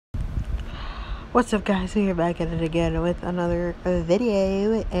What's up, guys? We're back at it again with another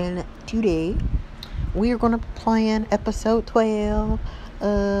video, and today we are gonna be playing episode 12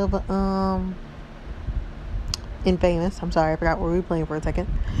 of Infamous. I'm sorry, I forgot what we were playing for a second.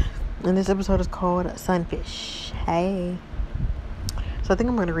 And this episode is called Sunfish. Hey. So I think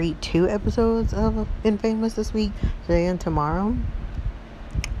I'm gonna read 2 episodes of Infamous this week, today and tomorrow.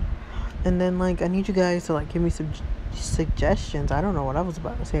 And then I need you guys to give me some suggestions. I don't know what I was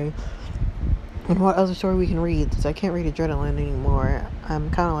about to say. And what other story we can read, since I can't read Adrenaline anymore. I'm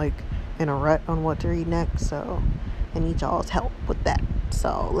kind of in a rut on what to read next, so I need y'all's help with that.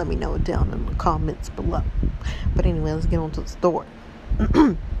 So let me know down in the comments below. But anyway, let's get on to the story.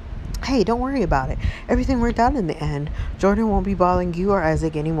 Hey, don't worry about it. Everything worked out in the end. Jordan won't be bothering you or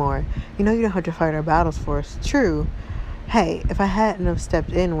Isaac anymore. You know you don't have to fight our battles for us. True. Hey, if I hadn't have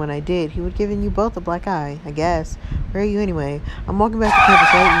stepped in when I did, he would have given you both a black eye, I guess. Where are you anyway? I'm walking back to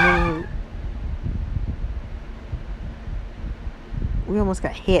campus right now. We almost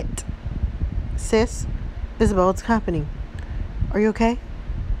got hit. Sis? Isabel, what's happening? Are you okay?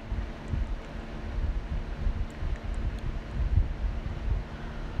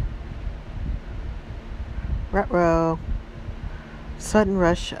 Ruh-roh. Sudden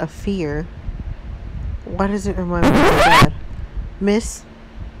rush of fear. Why does it remind me of my dad? Miss?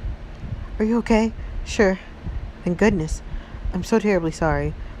 Are you okay? Sure. Thank goodness. I'm so terribly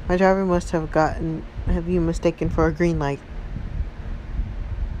sorry. My driver must have you mistaken for a green light.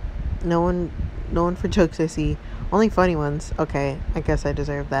 No one for jokes, I see. Only funny ones. Okay, I guess I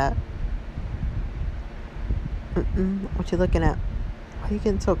deserve that. What you looking at? Why are you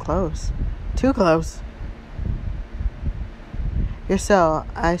getting so close? Too close. Your cell.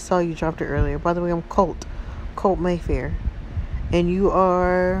 I saw you dropped it earlier. By the way, I'm Colt Mayfair. And you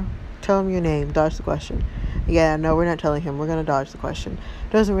are... Tell him your name. Dodge the question. Yeah, no, we're not telling him. We're gonna dodge the question.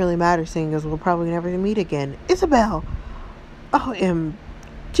 Doesn't really matter, seeing as we'll probably never meet again. Isabel!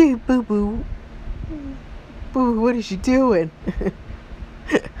 Gee, boo-boo. Boo, what is she doing?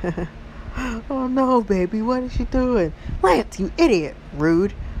 Oh no, baby, what is she doing? Lance, you idiot.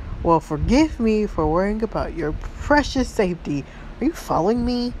 Rude. Well, forgive me for worrying about your precious safety. Are you following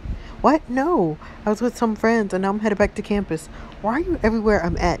me? What? No. I was with some friends and now I'm headed back to campus. Why are you everywhere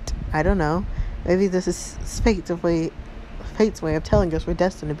I'm at? I don't know. Maybe this is fate's way of telling us we're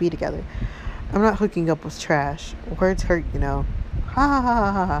destined to be together. I'm not hooking up with trash. Words hurt, you know. Ha ha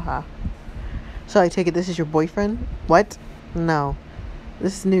ha ha ha ha. So I take it this is your boyfriend? What? No.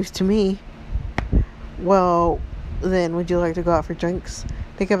 This is news to me. Well, then would you like to go out for drinks?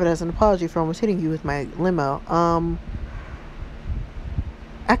 Think of it as an apology for almost hitting you with my limo.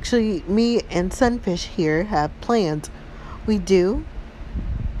 Actually, me and Sunfish here have plans. We do?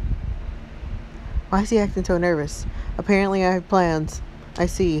 Why is he acting so nervous? Apparently I have plans. I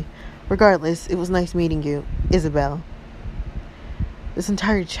see. Regardless, it was nice meeting you, Isabel. This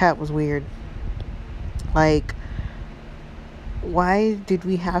entire chat was weird. Why did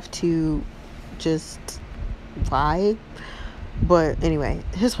we have to just lie? But anyway,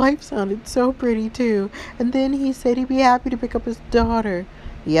 his wife sounded so pretty too. And then he said he'd be happy to pick up his daughter.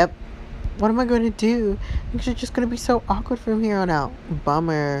 Yep. What am I going to do? Things are just going to be so awkward from here on out.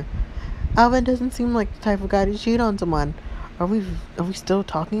 Bummer. Alvin doesn't seem like the type of guy to cheat on someone. Are we still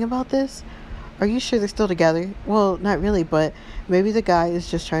talking about this? Are you sure they're still together? Well, not really, but maybe the guy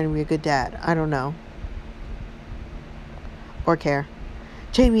is just trying to be a good dad. I don't know. Or care.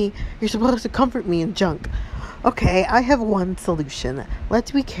 Jamie, you're supposed to comfort me in junk. Okay, I have one solution.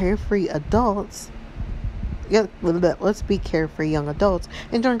 Let's be carefree adults. Yeah, let's be carefree young adults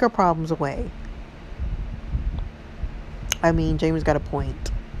and drink our problems away. I mean, Jamie's got a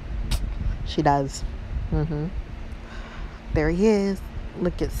point. She does. There he is.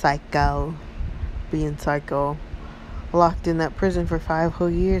 Look at Psycho. Being psycho. Locked in that prison for 5 whole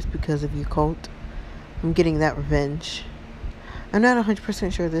years because of you, Colt. I'm getting that revenge. I'm not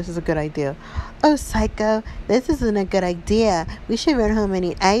 100% sure this is a good idea. Oh, Psycho, this isn't a good idea. We should run home and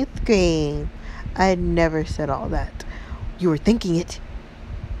eat ice cream. I never said all that. You were thinking it.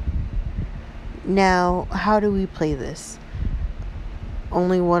 Now, how do we play this?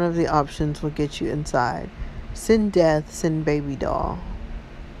 Only one of the options will get you inside. Send death, send baby doll.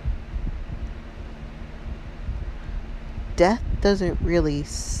 Death doesn't really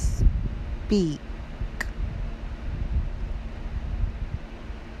speak.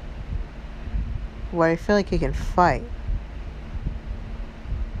 Well, I feel like he can fight.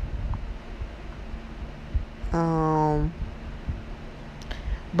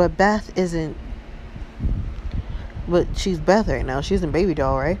 But Beth isn't. But she's Beth right now. She's in baby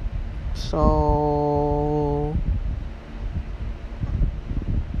doll, right? So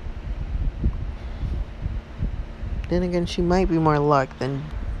Then again, she might be more luck than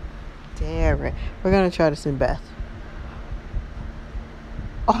Derek. We're gonna try to send Beth.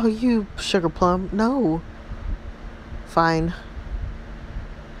 Oh, you sugar plum. No. Fine.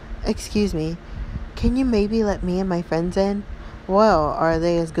 Excuse me. Can you maybe let me and my friends in? Well, are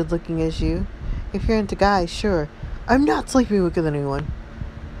they as good looking as you? If you're into guys, sure. I'm not sleeping with anyone.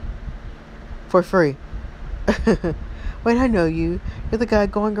 For free. Wait, I know you. You're the guy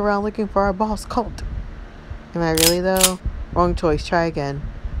going around looking for our boss, Colt. Am I really, though? Wrong choice. Try again.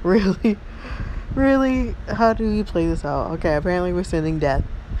 Really? Really? How do you play this out? Okay, apparently we're sending Death.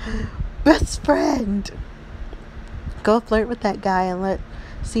 Best friend! Go flirt with that guy and let's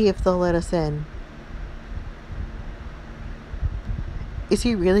see if they'll let us in. Is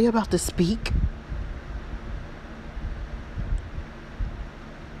he really about to speak?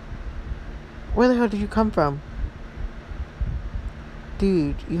 Where the hell did you come from?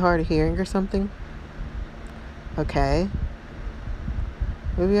 Dude, you hard of hearing or something? Okay.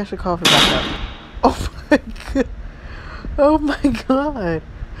 Maybe I should call for backup. Oh my god. Oh my god.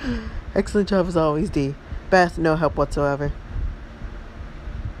 Excellent job as always, D. Beth, no help whatsoever.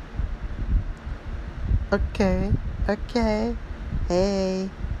 Okay. Okay. Hey.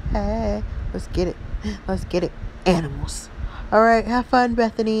 Hey. Let's get it. Let's get it. Animals. Alright, have fun,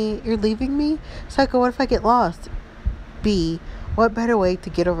 Bethany. You're leaving me? Psycho, what if I get lost? B. What better way to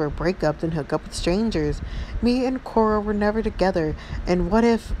get over a breakup than hook up with strangers? Me and Cora were never together. And what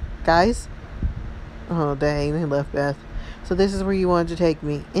if... Guys? Oh, dang. They left Beth. So this is where you wanted to take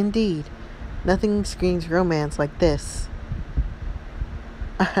me. Indeed. Nothing screams romance like this.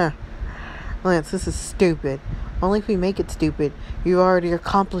 Lance, this is stupid. Only if we make it stupid. You already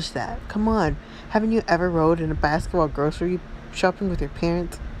accomplished that. Come on. Haven't you ever rode in a basket while grocery shopping with your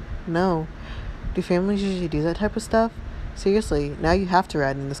parents? No. Do families usually do that type of stuff? Seriously, now you have to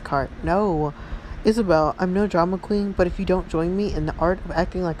ride in this cart. No. Isabel, I'm no drama queen, but if you don't join me in the art of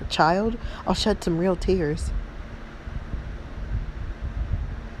acting like a child, I'll shed some real tears.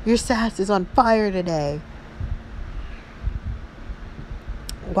 Your sass is on fire today.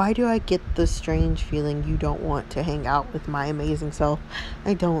 Why do I get the strange feeling you don't want to hang out with my amazing self?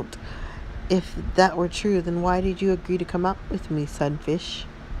 I don't. If that were true, then why did you agree to come out with me, Sunfish?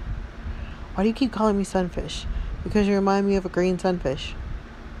 Why do you keep calling me Sunfish? Because you remind me of a green sunfish.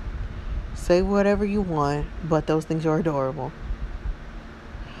 Say whatever you want, but those things are adorable.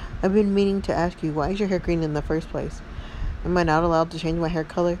 I've been meaning to ask you, why is your hair green in the first place? Am I not allowed to change my hair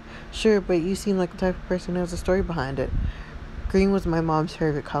color? Sure, but you seem like the type of person who has a story behind it. Green was my mom's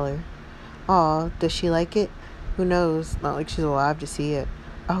favorite color. Aw, does she like it? Who knows? Not like she's alive to see it.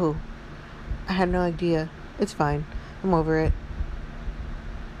 Oh, I had no idea. It's fine. I'm over it.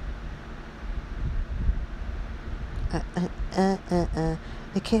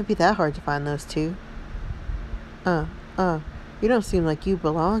 It can't be that hard to find those two. You don't seem like you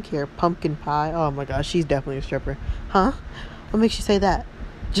belong here, pumpkin pie. Oh my gosh, she's definitely a stripper. Huh? What makes you say that?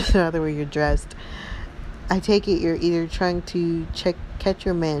 Just another way you're dressed. I take it you're either trying to catch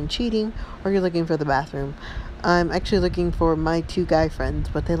your man cheating, or you're looking for the bathroom. I'm actually looking for my 2 guy friends,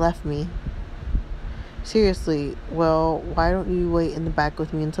 but they left me. Seriously, well, why don't you wait in the back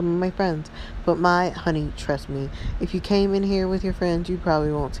with me and some of my friends? But honey, trust me, if you came in here with your friends, you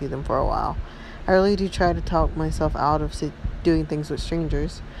probably won't see them for a while. I really do try to talk myself out of doing things with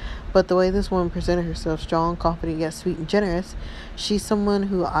strangers. But the way this woman presented herself, strong, confident, yet sweet and generous, she's someone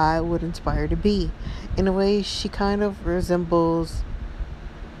who I would inspire to be. In a way, she kind of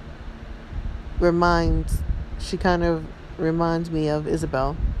reminds me of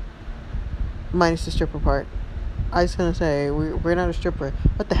Isabel. Minus the stripper part. I was gonna say, we're not a stripper.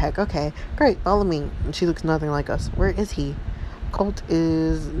 What the heck? Okay, great, follow me. And she looks nothing like us. Where is he? Colt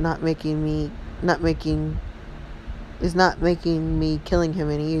is not making me killing him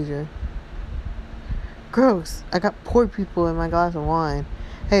any easier. Gross. I got poor people in my glass of wine.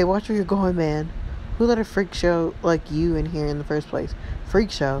 Hey, watch where you're going, man. Who let a freak show like you in here in the first place?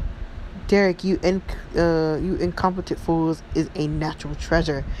 Freak show? Derek, you incompetent fools, is a natural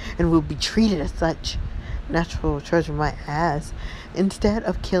treasure and will be treated as such. Natural treasure, my ass. Instead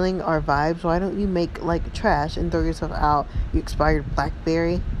of killing our vibes, why don't you make like trash and throw yourself out, you expired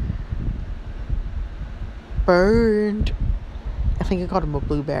blackberry? Burned. I think I called him a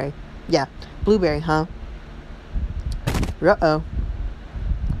blueberry. Yeah, blueberry, huh? Uh-oh.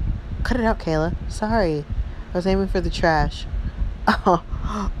 Cut it out, Kayla. Sorry. I was aiming for the trash. Oh.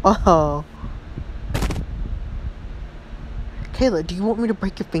 Kayla, do you want me to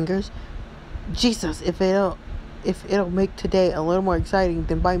break your fingers? Jesus, if it'll make today a little more exciting,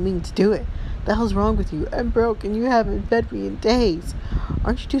 then by means do it. The hell's wrong with you? I'm broke and you haven't fed me in days.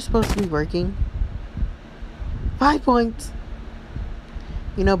 Aren't you two supposed to be working? 5 points.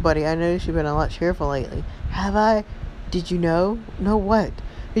 You know, buddy, I noticed you've been a lot cheerful lately. Have I? Did you know? Know what?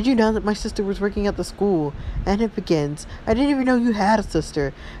 Did you know that my sister was working at the school? And it begins. I didn't even know you had a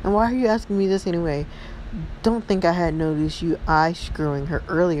sister. And why are you asking me this anyway? Don't think I had noticed you eye screwing her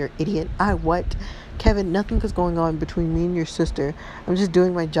earlier, idiot. I what? Kevin, nothing was going on between me and your sister. I'm just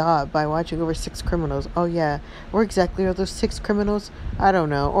doing my job by watching over 6 criminals. Oh yeah, where exactly are those 6 criminals? I don't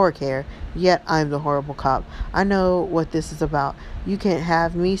know or care. Yet I'm the horrible cop. I know what this is about. You can't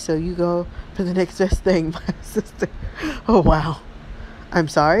have me, so you go for the next best thing, my sister. Oh wow. I'm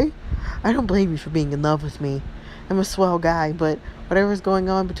sorry? I don't blame you for being in love with me. I'm a swell guy, but whatever's going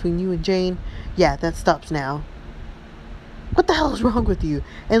on between you and Jane, yeah, that stops now. What the hell is wrong with you?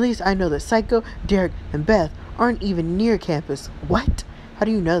 At least I know that Psycho, Derek, and Beth aren't even near campus. What? How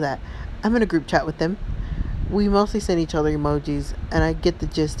do you know that? I'm in a group chat with them. We mostly send each other emojis, and I get the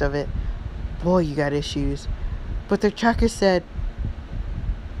gist of it. Boy, you got issues. But their tracker said,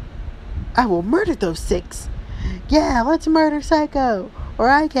 I will murder those 6. Yeah, let's murder Psycho. Or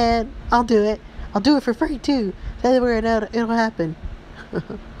I can. I'll do it. I'll do it for free, too. Say the word out, it'll happen.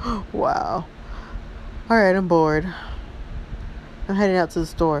 Wow. Alright, I'm bored. I'm heading out to the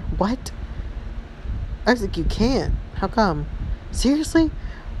store. What? I think you can't. How come? Seriously?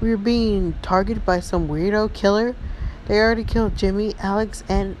 We were being targeted by some weirdo killer? They already killed Jimmy, Alex,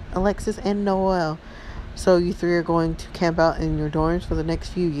 and Alexis, and Noel. So you 3 are going to camp out in your dorms for the next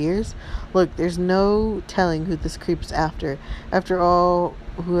few years? Look, there's no telling who this creep's after. After all,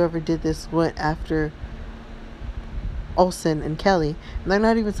 whoever did this went after Olsen and Kelly, and they're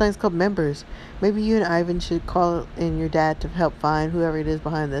not even Science Club members. Maybe you and Ivan should call in your dad to help find whoever it is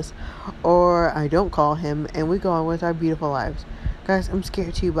behind this. Or I don't call him, and we go on with our beautiful lives. Guys, I'm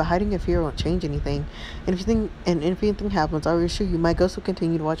scared too, but hiding your fear won't change anything. And if anything happens, I assure you my ghost will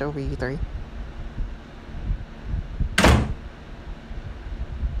continue to watch over you 3.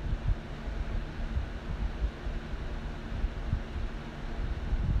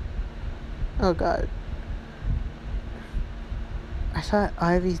 Oh god. I thought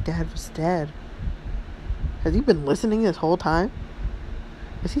Ivy's dad was dead. Has he been listening this whole time?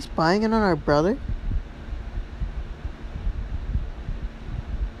 Is he spying in on our brother?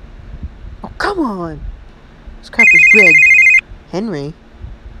 Oh, come on! This crap is rigged. Henry?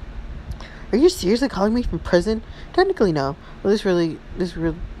 Are you seriously calling me from prison? Technically, no. Well, this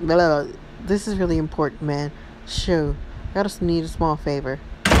is really important, man. Show. I just need a small favor.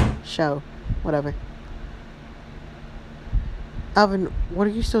 Show. Whatever. Alvin, what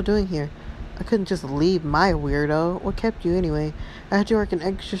are you still doing here? I couldn't just leave my weirdo. What kept you anyway? I had to work an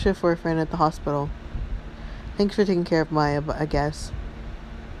extra shift for a friend at the hospital. Thanks for taking care of Maya, but I guess.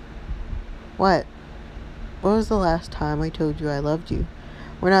 What? When was the last time I told you I loved you?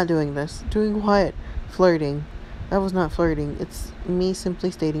 We're not doing this. Doing what? Flirting. That was not flirting. It's me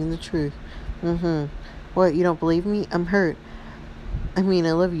simply stating the truth. What, you don't believe me? I'm hurt. I mean,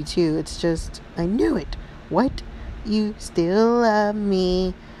 I love you too. It's just, I knew it. What? You still love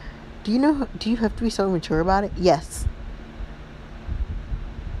me. Do you have to be so mature about it? Yes.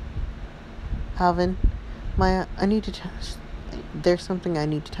 Alvin, Maya, there's something I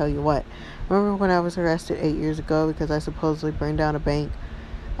need to tell you. What? Remember when I was arrested 8 years ago because I supposedly burned down a bank?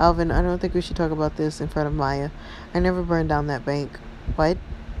 Alvin, I don't think we should talk about this in front of Maya. I never burned down that bank. What?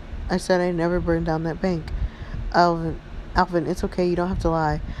 I said I never burned down that bank. Alvin, it's okay. You don't have to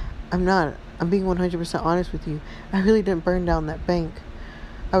lie. I'm being 100% honest with you. I really didn't burn down that bank.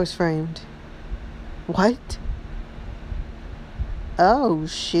 I was framed. What? Oh,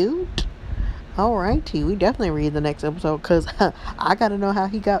 shoot. Alrighty, we definitely read the next episode because I gotta know how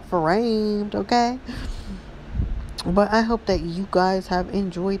he got framed, okay? But I hope that you guys have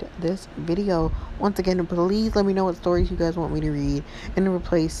enjoyed this video. Once again, please let me know what stories you guys want me to read and to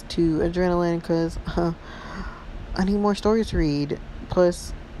replace to Adrenaline because I need more stories to read.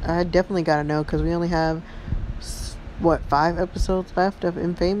 Plus, I definitely gotta know because we only have 5 episodes left of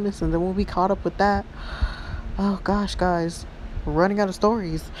Infamous, and then we'll be caught up with that. Oh gosh, guys, we're running out of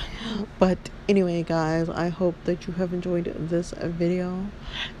stories. But anyway, guys, I hope that you have enjoyed this video,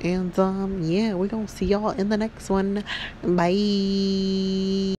 and yeah, we're gonna see y'all in the next one. Bye.